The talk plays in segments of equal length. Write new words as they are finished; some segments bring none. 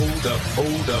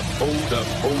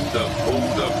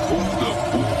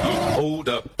hold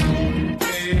up.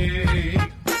 Hey,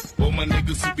 all my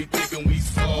niggas who be thinking we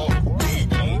soft, we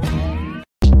don't.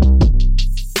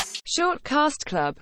 Short Cast Club.